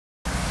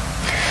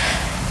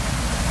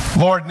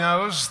Lord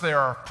knows there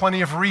are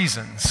plenty of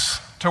reasons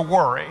to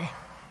worry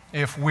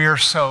if we're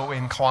so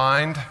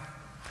inclined.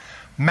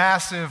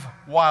 Massive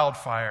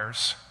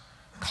wildfires,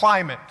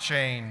 climate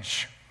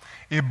change,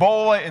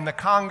 Ebola in the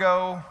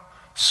Congo,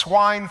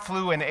 swine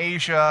flu in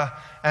Asia,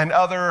 and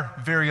other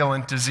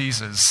virulent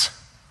diseases.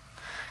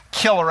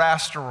 Killer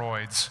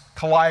asteroids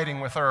colliding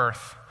with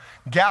Earth,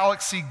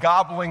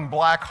 galaxy-gobbling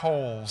black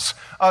holes,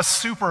 a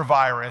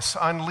supervirus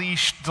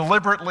unleashed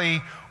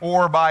deliberately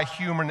or by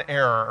human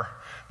error,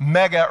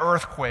 mega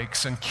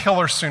earthquakes and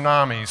killer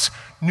tsunamis,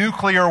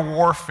 nuclear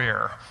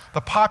warfare,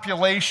 the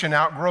population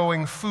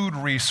outgrowing food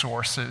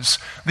resources,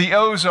 the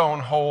ozone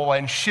hole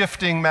and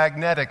shifting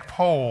magnetic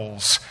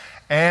poles,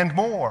 and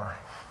more.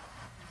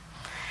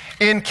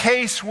 In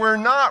case we're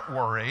not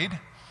worried,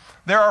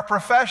 there are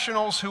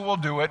professionals who will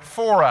do it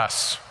for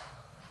us.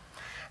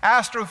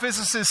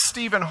 Astrophysicist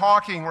Stephen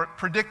Hawking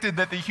predicted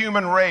that the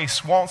human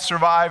race won't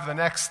survive the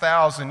next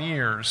 1,000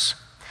 years.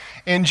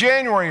 In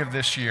January of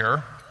this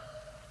year,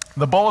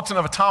 the Bulletin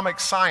of Atomic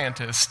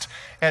Scientists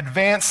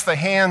advanced the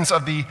hands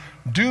of the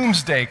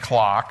doomsday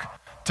clock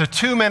to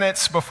 2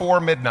 minutes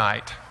before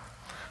midnight,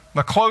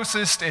 the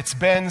closest it's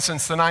been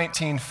since the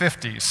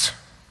 1950s.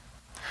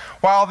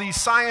 While these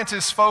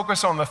scientists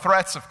focus on the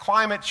threats of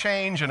climate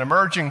change and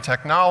emerging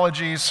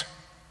technologies,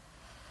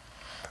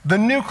 the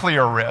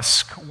nuclear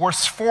risk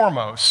was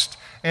foremost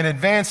in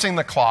advancing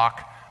the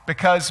clock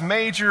because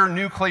major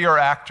nuclear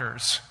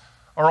actors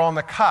are on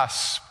the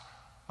cusp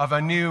of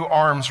a new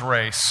arms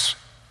race.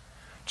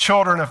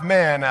 Children of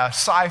Men, a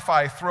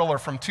sci-fi thriller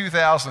from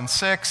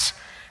 2006,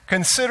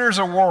 considers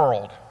a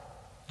world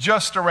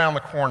just around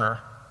the corner.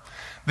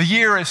 The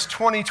year is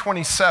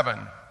 2027,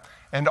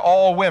 and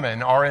all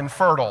women are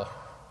infertile.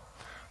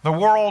 The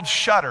world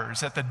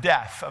shudders at the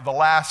death of the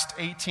last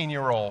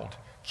 18-year-old,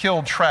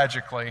 killed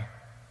tragically.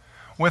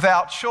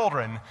 Without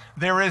children,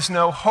 there is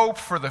no hope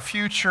for the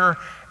future,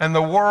 and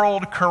the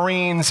world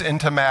careens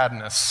into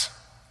madness.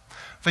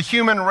 The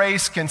human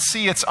race can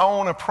see its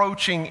own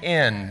approaching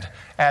end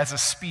as a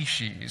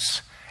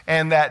species,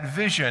 and that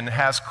vision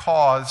has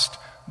caused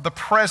the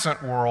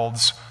present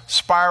world's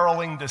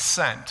spiraling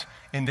descent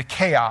into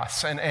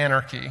chaos and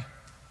anarchy.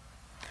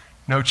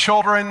 No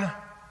children,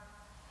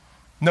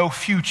 no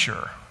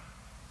future,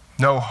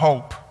 no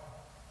hope.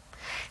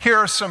 Here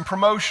are some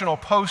promotional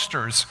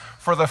posters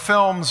for the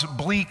film's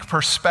bleak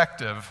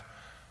perspective,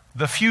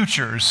 The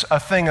Future's a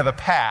Thing of the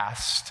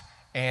Past,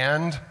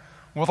 and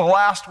Will the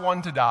Last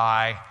One to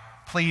Die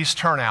Please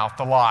Turn Out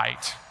the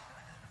Light?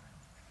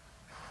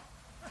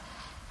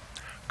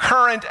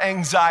 Current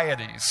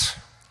anxieties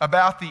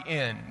about the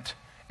end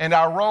and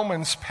our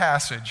Romans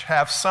passage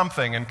have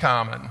something in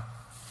common.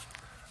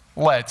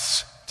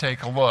 Let's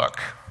take a look.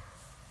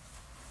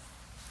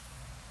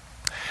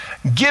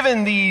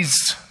 Given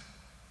these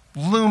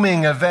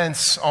looming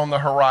events on the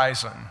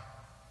horizon,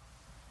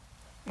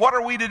 what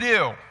are we to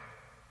do?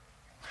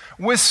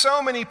 With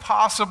so many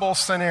possible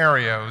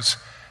scenarios,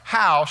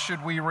 how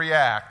should we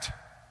react?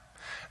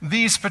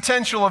 These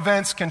potential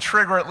events can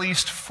trigger at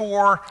least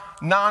 4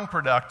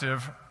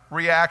 non-productive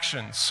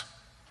reactions.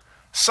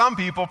 Some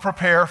people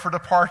prepare for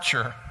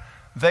departure.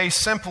 They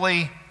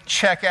simply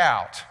check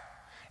out.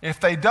 If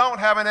they don't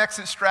have an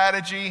exit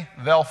strategy,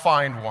 they'll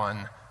find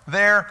one.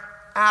 They're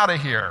out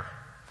of here.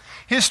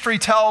 History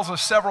tells of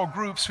several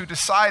groups who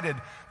decided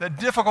that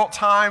difficult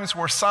times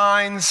were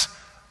signs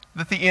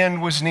that the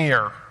end was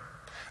near.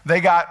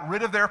 They got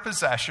rid of their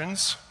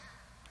possessions,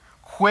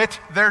 quit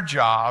their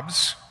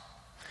jobs,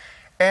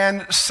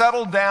 and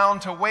settled down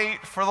to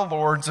wait for the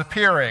Lord's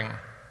appearing.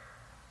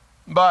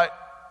 But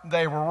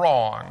they were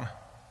wrong.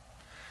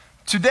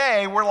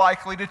 Today, we're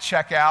likely to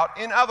check out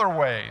in other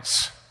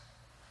ways.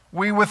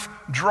 We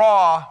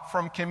withdraw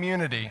from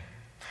community.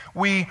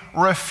 We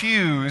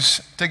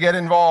refuse to get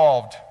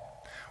involved.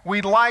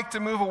 We'd like to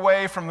move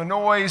away from the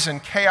noise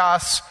and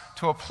chaos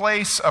to a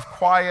place of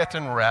quiet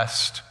and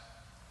rest.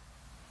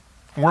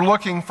 We're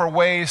looking for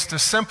ways to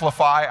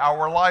simplify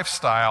our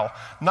lifestyle,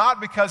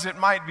 not because it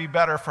might be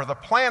better for the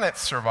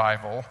planet's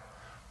survival,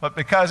 but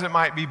because it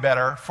might be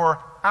better for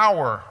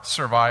our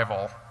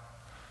survival.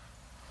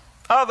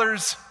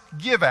 Others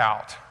give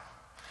out.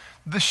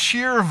 The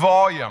sheer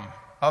volume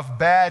of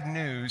bad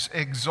news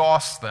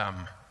exhausts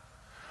them.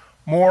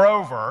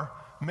 Moreover,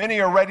 many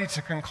are ready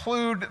to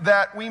conclude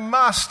that we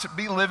must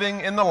be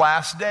living in the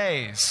last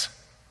days.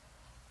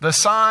 The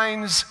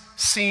signs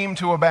seem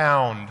to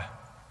abound.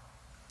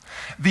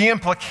 The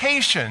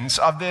implications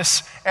of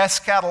this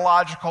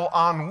eschatological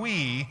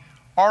ennui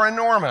are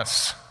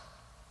enormous.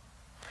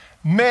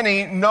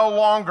 Many no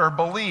longer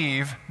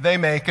believe they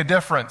make a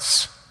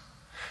difference.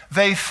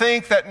 They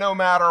think that no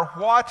matter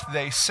what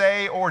they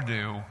say or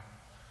do,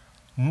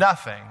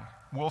 nothing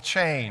will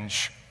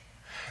change.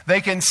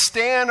 They can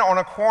stand on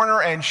a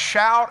corner and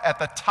shout at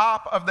the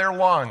top of their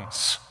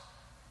lungs,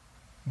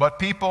 but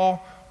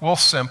people will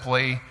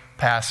simply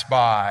pass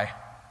by.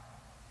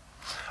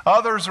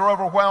 Others are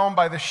overwhelmed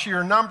by the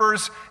sheer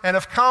numbers and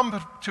have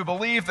come to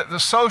believe that the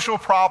social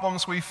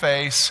problems we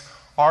face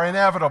are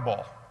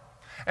inevitable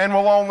and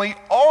will only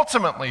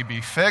ultimately be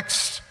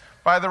fixed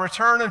by the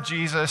return of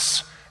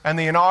Jesus and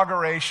the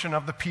inauguration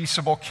of the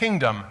peaceable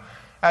kingdom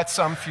at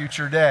some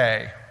future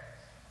day.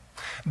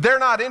 They're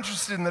not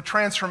interested in the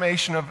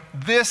transformation of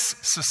this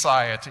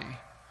society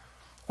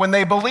when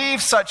they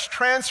believe such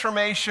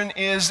transformation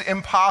is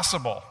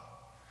impossible,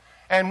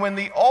 and when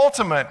the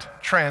ultimate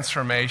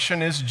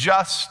transformation is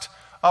just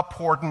a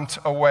portent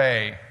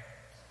away.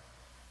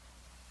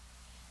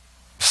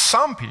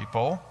 Some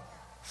people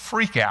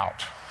freak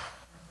out.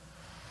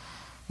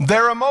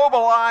 They're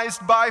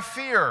immobilized by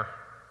fear.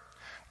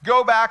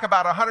 Go back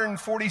about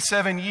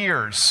 147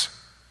 years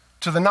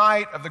to the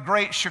night of the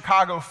Great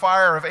Chicago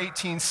Fire of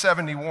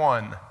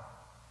 1871.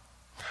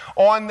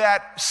 On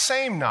that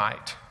same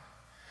night,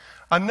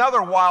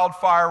 another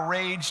wildfire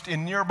raged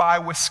in nearby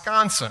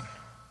Wisconsin,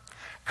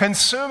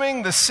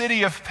 consuming the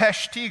city of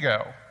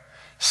Peshtigo,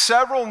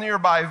 several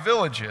nearby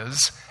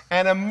villages,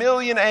 and 1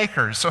 million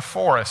acres of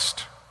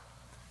forest.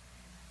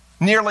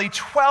 Nearly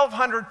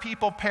 1,200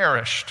 people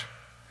perished,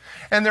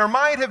 and there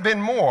might have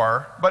been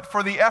more, but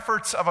for the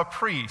efforts of a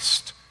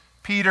priest,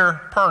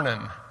 Peter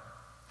Pernin.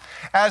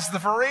 As the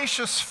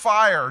voracious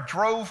fire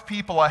drove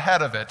people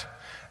ahead of it,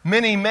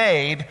 many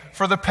made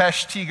for the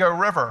Peshtigo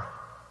River.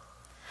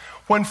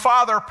 When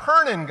Father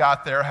Pernin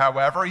got there,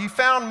 however, he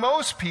found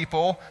most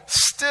people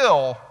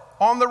still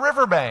on the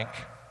riverbank.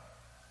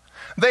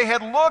 They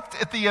had looked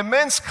at the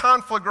immense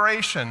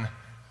conflagration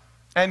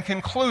and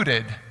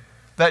concluded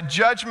that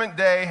Judgment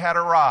Day had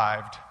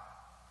arrived.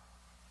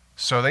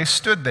 So they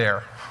stood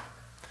there,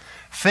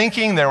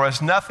 thinking there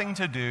was nothing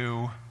to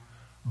do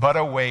but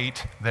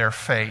await their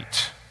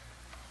fate.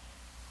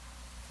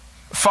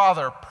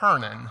 Father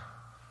Pernin,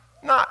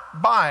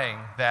 not buying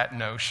that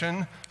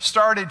notion,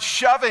 started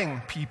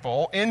shoving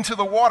people into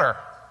the water,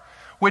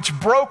 which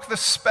broke the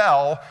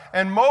spell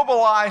and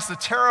mobilized the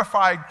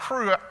terrified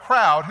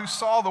crowd who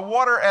saw the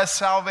water as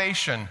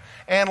salvation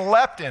and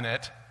leapt in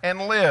it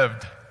and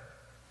lived.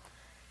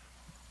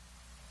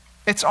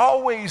 It's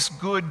always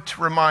good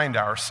to remind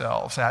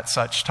ourselves at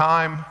such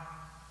time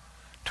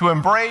to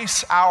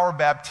embrace our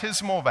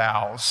baptismal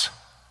vows,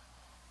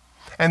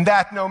 and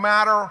that no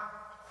matter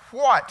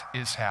what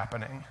is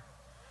happening,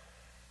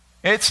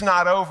 it's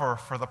not over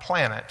for the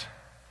planet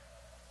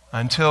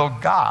until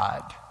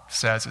God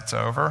says it's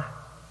over.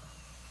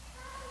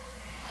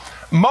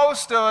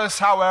 Most of us,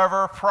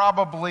 however,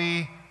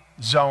 probably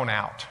zone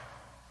out.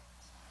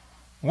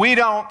 We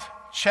don't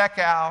check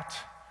out,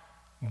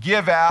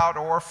 give out,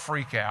 or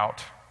freak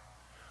out.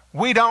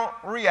 We don't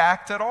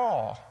react at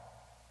all.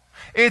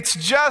 It's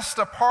just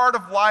a part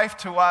of life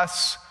to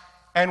us,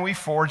 and we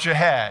forge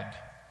ahead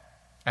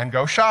and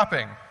go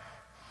shopping.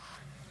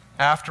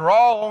 After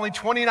all, only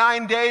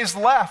 29 days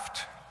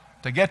left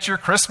to get your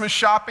Christmas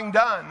shopping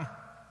done.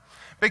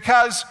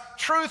 Because,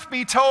 truth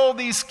be told,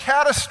 these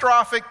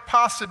catastrophic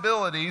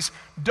possibilities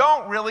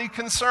don't really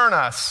concern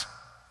us.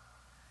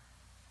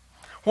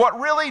 What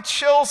really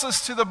chills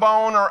us to the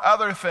bone are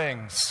other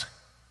things: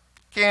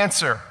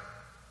 cancer,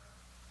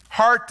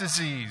 heart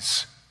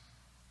disease,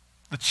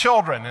 the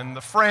children and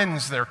the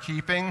friends they're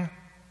keeping,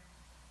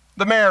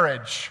 the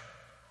marriage,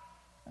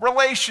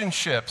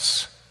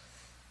 relationships,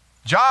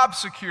 job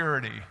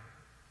security,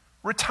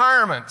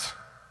 retirement.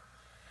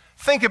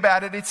 Think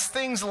about it, it's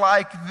things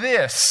like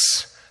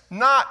this,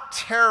 not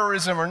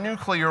terrorism or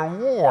nuclear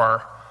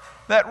war,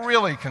 that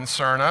really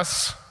concern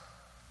us.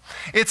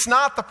 It's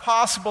not the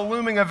possible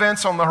looming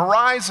events on the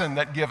horizon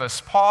that give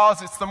us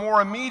pause, it's the more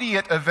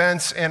immediate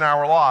events in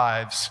our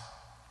lives.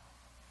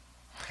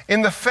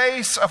 In the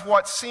face of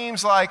what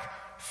seems like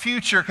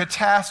future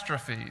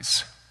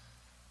catastrophes,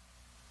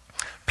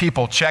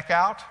 people check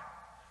out,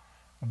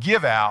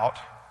 give out,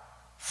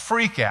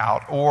 freak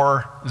out,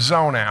 or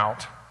zone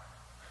out.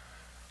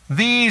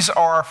 These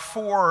are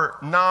 4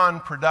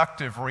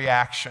 non-productive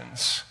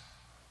reactions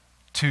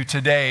to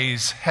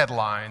today's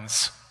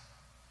headlines.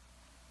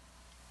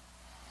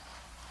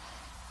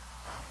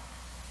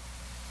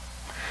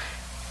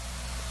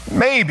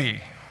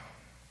 Maybe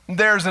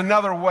there's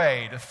another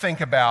way to think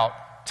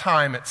about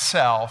time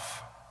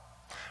itself.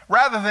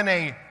 Rather than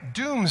a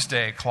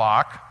doomsday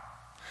clock,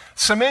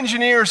 some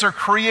engineers are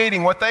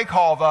creating what they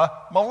call the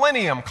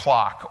millennium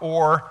clock,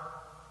 or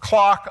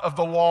clock of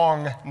the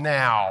long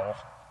now.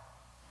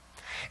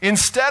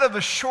 Instead of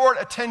the short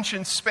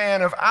attention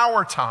span of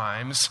our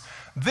times,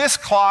 this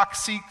clock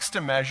seeks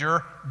to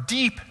measure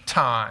deep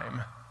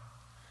time.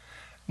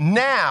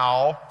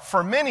 Now,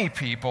 for many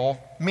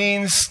people,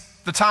 means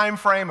the time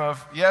frame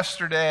of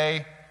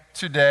yesterday,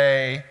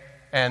 today,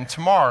 and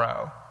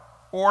tomorrow,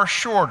 or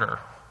shorter,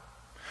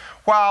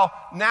 while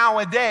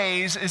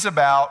nowadays is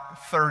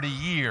about 30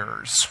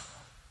 years.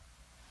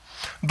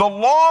 The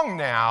long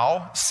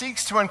now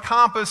seeks to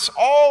encompass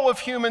all of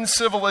human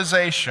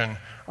civilization,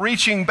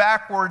 reaching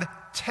backward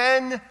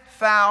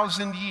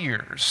 10,000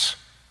 years,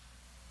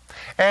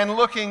 and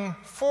looking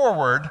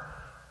forward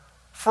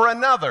for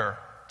another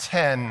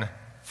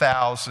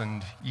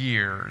 10,000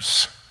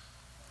 years.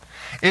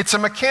 It's a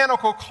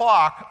mechanical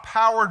clock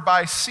powered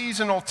by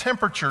seasonal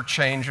temperature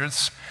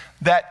changes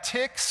that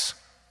ticks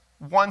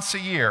once a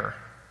year,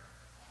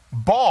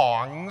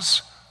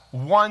 bongs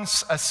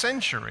once a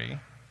century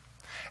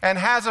and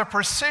has a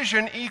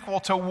precision equal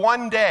to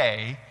 1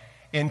 day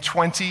in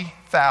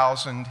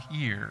 20,000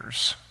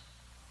 years.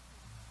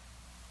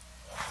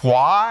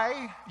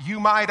 Why, you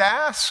might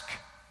ask?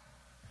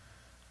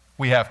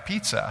 We have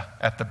pizza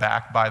at the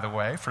back, by the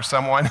way, for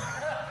someone.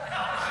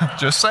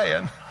 Just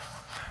saying.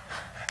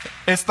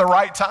 It's the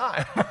right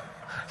time.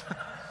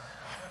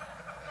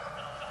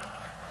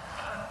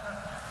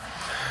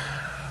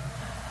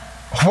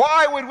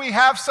 Why would we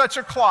have such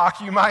a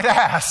clock, you might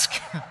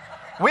ask?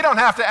 We don't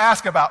have to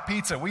ask about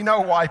pizza. We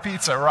know why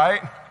pizza,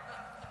 right?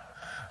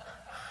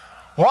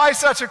 Why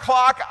such a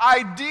clock?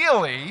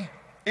 Ideally,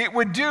 it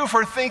would do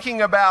for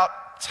thinking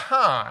about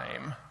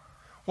time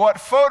what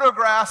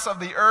photographs of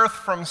the Earth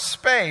from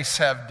space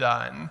have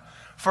done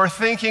for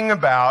thinking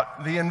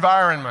about the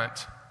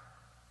environment.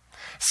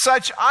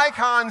 Such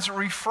icons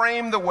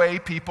reframe the way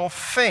people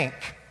think,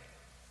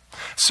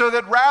 so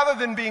that rather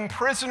than being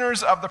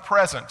prisoners of the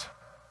present,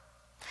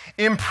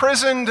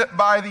 imprisoned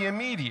by the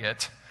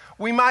immediate,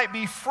 we might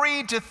be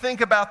freed to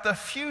think about the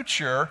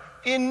future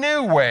in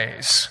new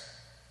ways,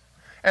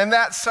 and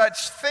that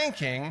such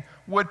thinking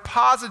would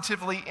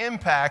positively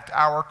impact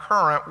our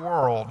current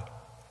world.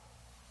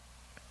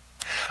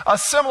 A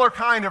similar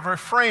kind of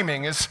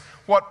reframing is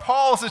what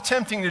Paul is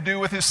attempting to do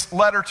with his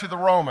letter to the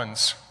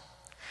Romans.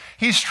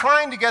 He's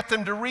trying to get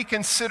them to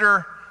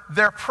reconsider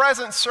their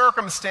present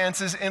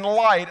circumstances in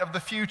light of the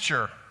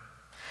future.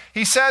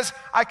 He says,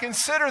 I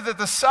consider that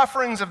the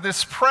sufferings of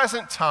this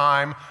present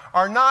time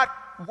are not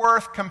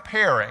worth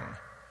comparing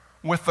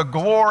with the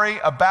glory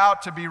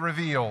about to be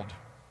revealed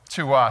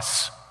to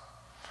us.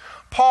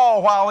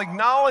 Paul, while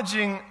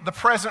acknowledging the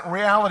present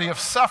reality of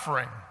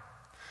suffering,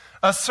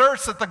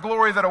 asserts that the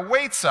glory that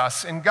awaits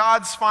us in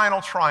God's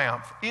final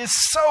triumph is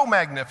so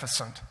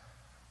magnificent,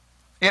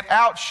 it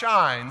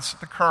outshines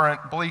the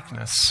current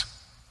bleakness.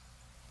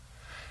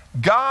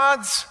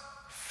 God's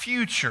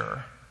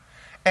future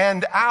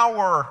and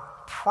our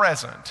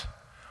present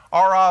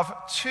are of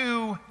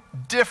two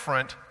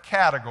different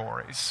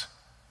categories.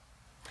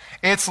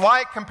 It's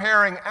like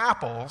comparing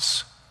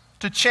apples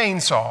to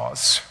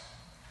chainsaws.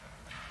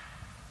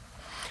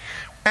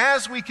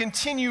 As we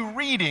continue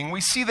reading, we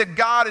see that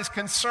God is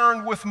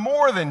concerned with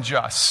more than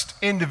just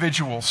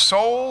individual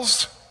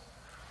souls.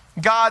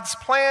 God's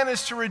plan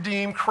is to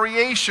redeem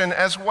creation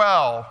as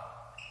well.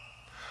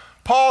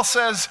 Paul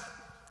says,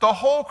 the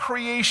whole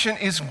creation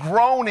is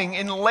groaning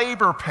in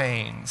labor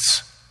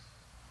pains,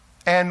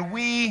 and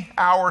we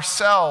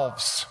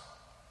ourselves.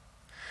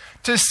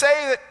 To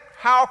say that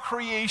how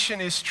creation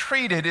is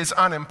treated is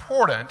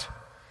unimportant,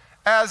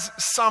 as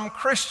some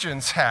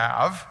Christians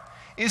have,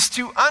 is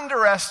to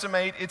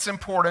underestimate its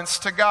importance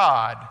to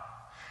God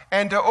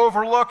and to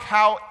overlook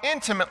how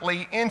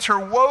intimately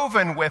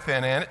interwoven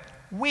within it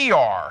we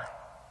are.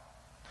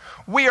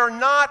 We are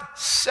not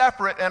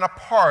separate and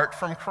apart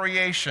from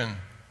creation.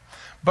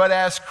 But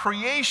as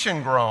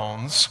creation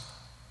groans,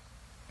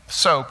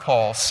 so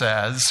Paul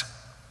says,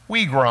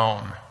 we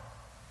groan.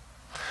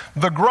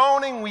 The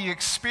groaning we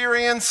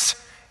experience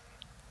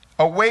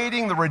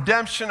awaiting the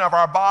redemption of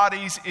our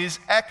bodies is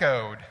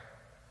echoed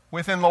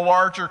within the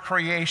larger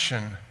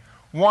creation,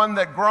 one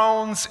that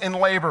groans in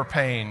labor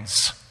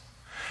pains.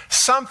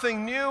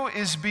 Something new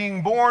is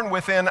being born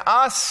within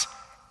us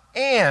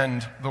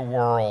and the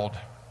world.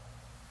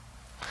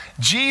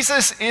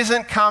 Jesus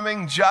isn't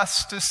coming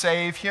just to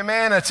save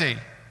humanity,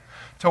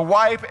 to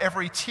wipe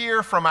every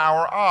tear from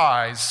our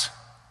eyes,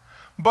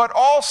 but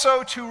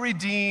also to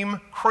redeem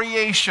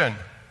creation,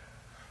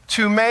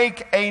 to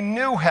make a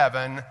new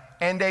heaven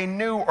and a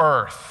new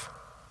earth.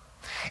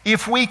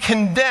 If we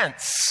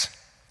condense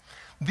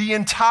the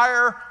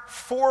entire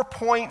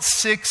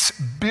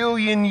 4.6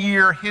 billion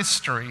year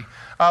history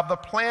of the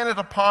planet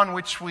upon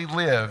which we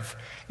live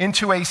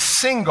into a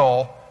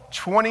single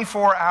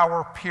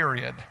 24-hour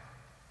period,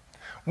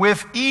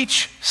 with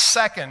each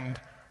second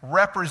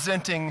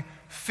representing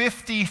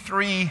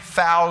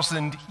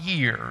 53,000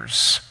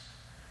 years,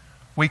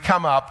 we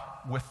come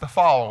up with the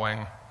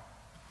following.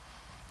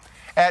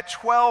 At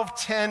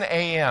 12:10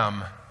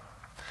 a.m.,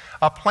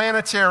 a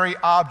planetary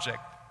object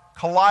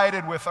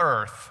collided with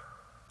Earth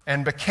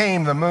and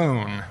became the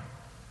moon.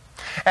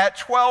 At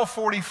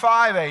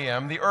 12:45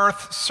 a.m., the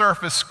Earth's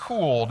surface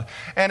cooled,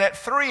 and at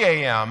 3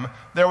 a.m.,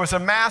 there was a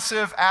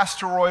massive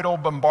asteroidal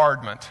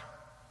bombardment.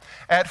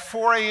 At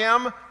 4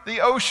 a.m., the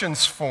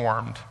oceans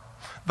formed.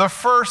 The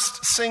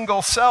first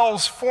single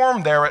cells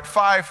formed there at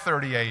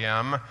 5:30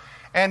 a.m.,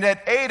 and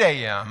at 8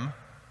 a.m.,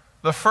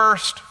 the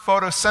first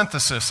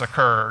photosynthesis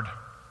occurred.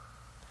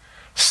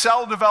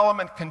 Cell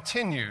development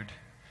continued,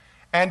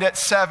 and at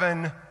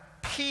 7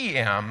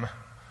 p.m.,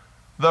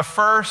 the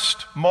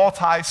first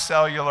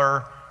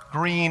multicellular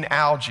green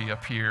algae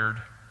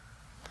appeared.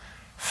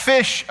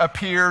 Fish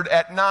appeared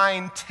at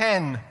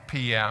 9:10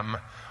 p.m.,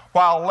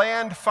 while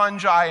land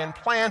fungi and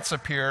plants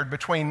appeared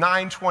between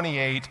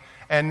 9:28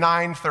 and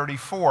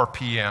 9:34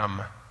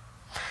 p.m.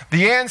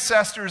 The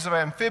ancestors of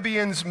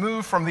amphibians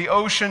moved from the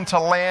ocean to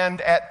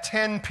land at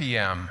 10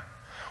 p.m.,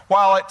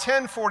 while at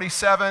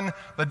 10:47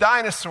 the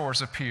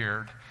dinosaurs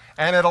appeared,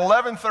 and at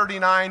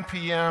 11:39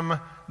 p.m.,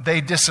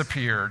 they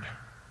disappeared.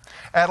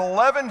 At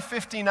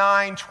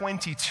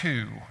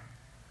 11:59:22,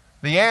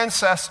 the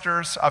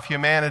ancestors of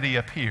humanity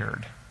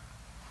appeared.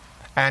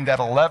 And at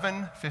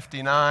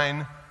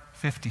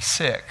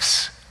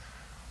 11:59:56,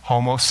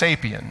 Homo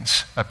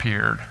sapiens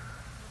appeared.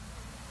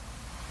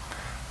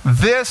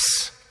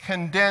 This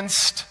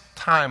condensed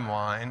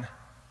timeline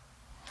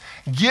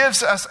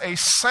gives us a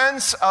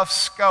sense of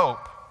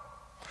scope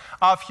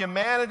of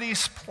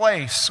humanity's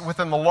place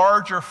within the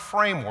larger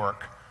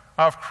framework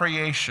of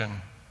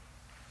creation.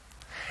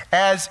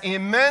 As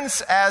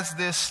immense as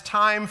this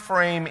time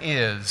frame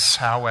is,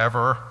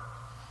 however,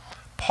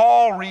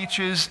 Paul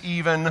reaches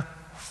even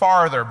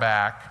farther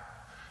back,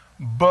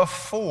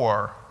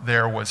 before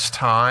there was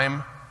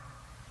time,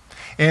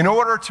 in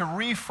order to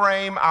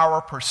reframe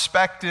our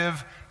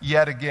perspective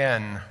yet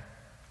again.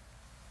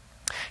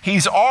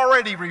 He's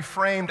already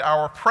reframed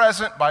our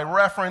present by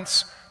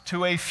reference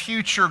to a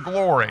future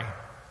glory.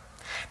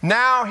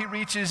 Now he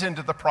reaches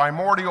into the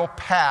primordial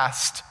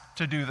past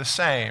to do the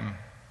same.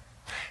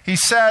 He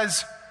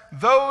says,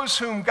 those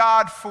whom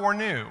God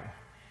foreknew,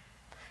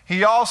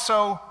 he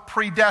also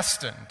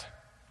predestined,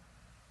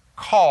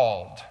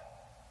 called,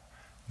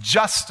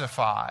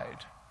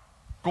 justified,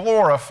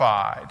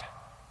 glorified.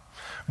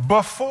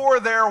 Before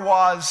there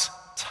was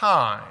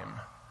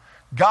time,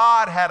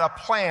 God had a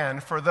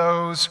plan for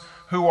those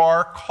who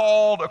are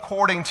called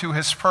according to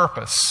his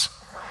purpose.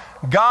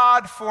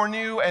 God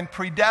foreknew and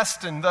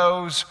predestined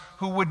those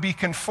who would be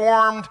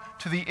conformed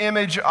to the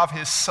image of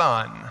his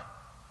Son.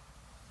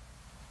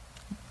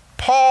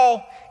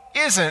 Paul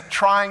isn't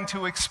trying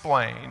to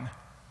explain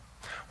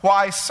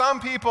why some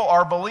people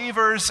are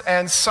believers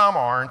and some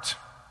aren't,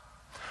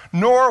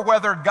 nor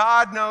whether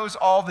God knows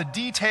all the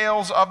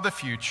details of the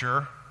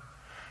future,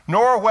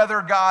 nor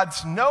whether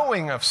God's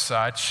knowing of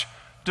such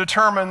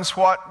determines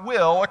what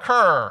will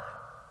occur.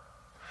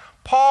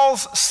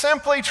 Paul's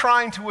simply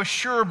trying to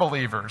assure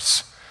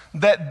believers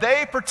that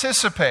they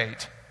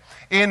participate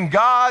in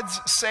God's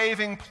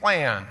saving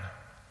plan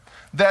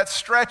that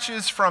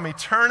stretches from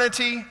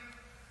eternity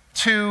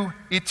to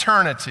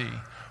eternity,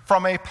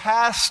 from a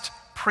past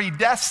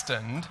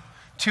predestined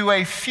to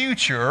a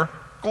future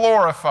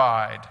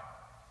glorified.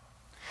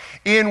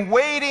 In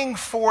waiting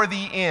for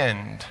the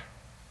end,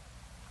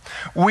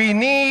 we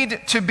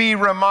need to be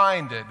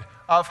reminded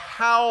of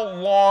how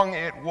long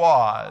it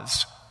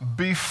was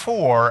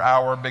before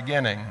our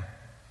beginning,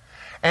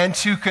 and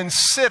to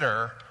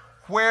consider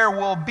where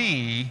we'll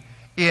be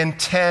in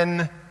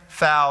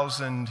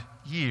 10,000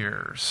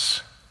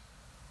 years.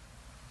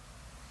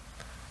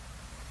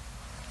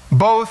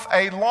 Both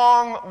a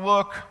long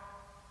look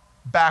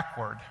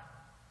backward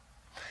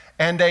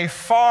and a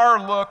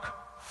far look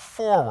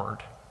forward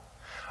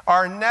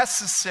are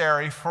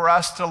necessary for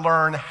us to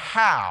learn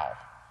how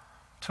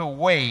to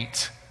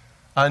wait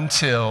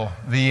until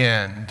the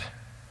end.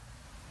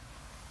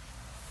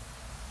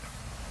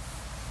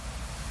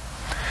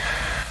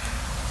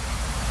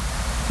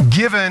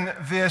 Given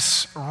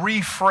this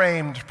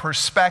reframed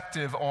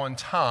perspective on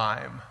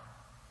time,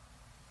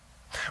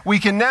 we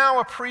can now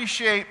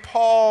appreciate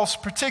Paul's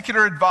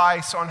particular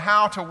advice on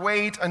how to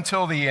wait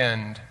until the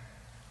end,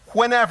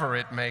 whenever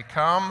it may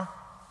come.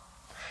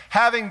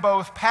 Having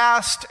both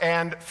past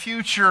and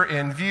future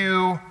in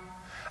view,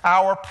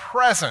 our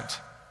present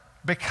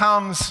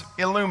becomes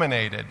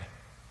illuminated,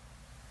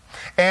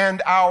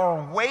 and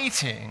our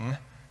waiting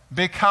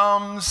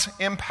becomes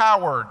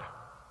empowered.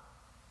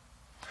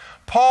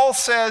 Paul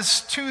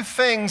says two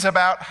things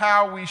about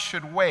how we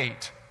should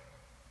wait,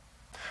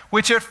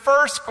 which at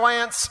first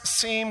glance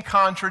seem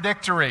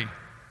contradictory.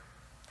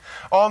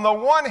 On the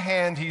one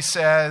hand, he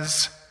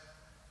says,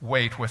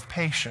 wait with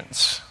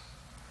patience.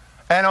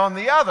 And on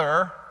the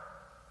other,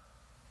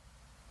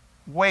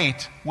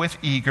 wait with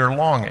eager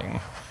longing.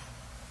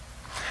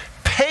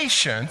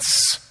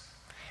 Patience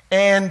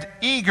and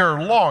eager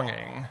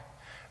longing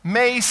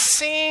may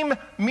seem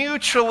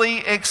mutually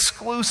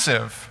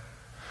exclusive,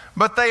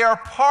 but they are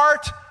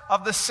part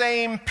of the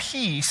same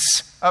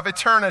piece of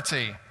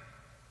eternity.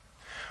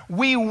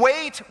 We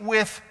wait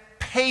with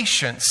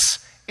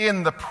patience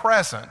in the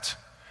present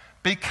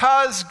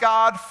because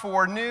God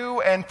foreknew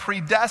and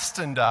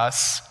predestined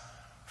us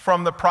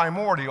from the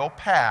primordial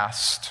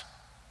past.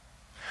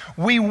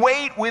 We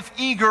wait with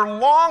eager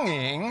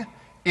longing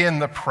in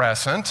the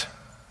present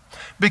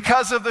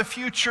because of the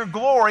future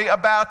glory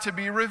about to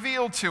be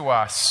revealed to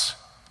us.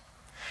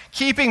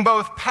 Keeping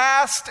both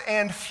past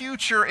and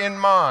future in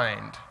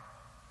mind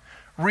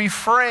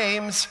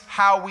reframes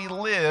how we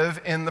live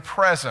in the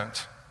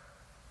present.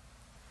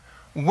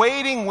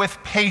 Waiting with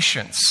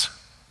patience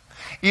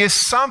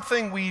is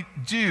something we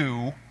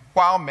do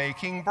while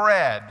making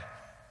bread,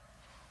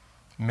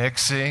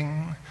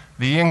 mixing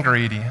the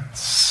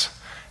ingredients,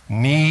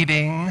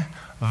 kneading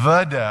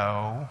the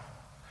dough,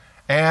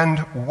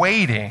 and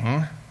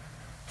waiting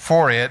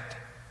for it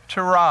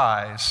to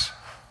rise.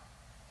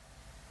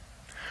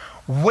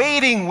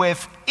 Waiting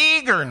with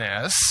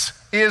eagerness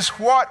is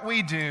what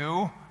we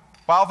do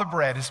while the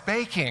bread is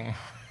baking.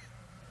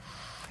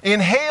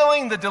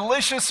 inhaling the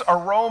delicious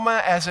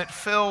aroma as it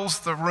fills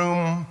the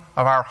room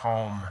of our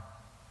home.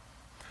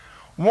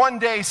 One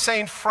day,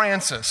 St.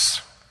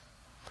 Francis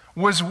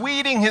was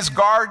weeding his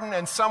garden,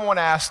 and someone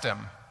asked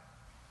him,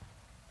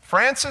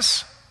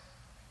 "Francis,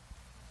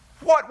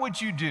 what would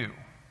you do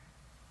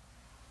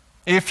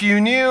if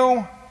you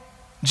knew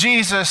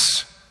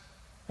Jesus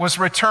was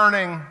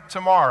returning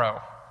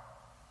tomorrow?"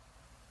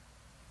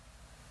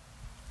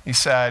 He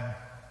said,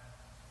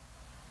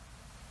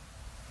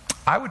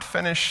 "I would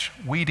finish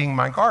weeding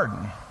my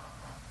garden."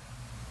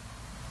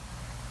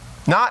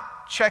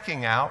 Not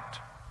checking out,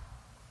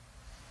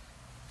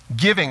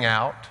 giving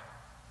out,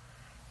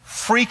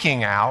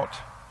 freaking out,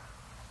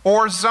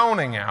 or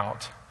zoning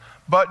out,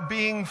 but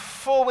being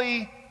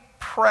fully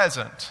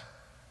present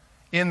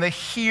in the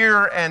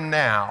here and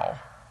now,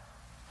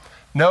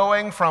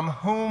 knowing from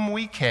whom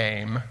we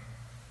came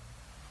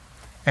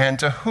and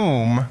to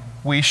whom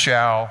we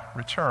shall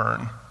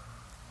return.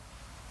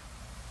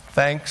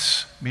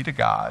 Thanks be to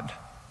God.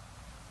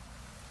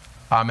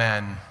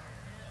 Amen.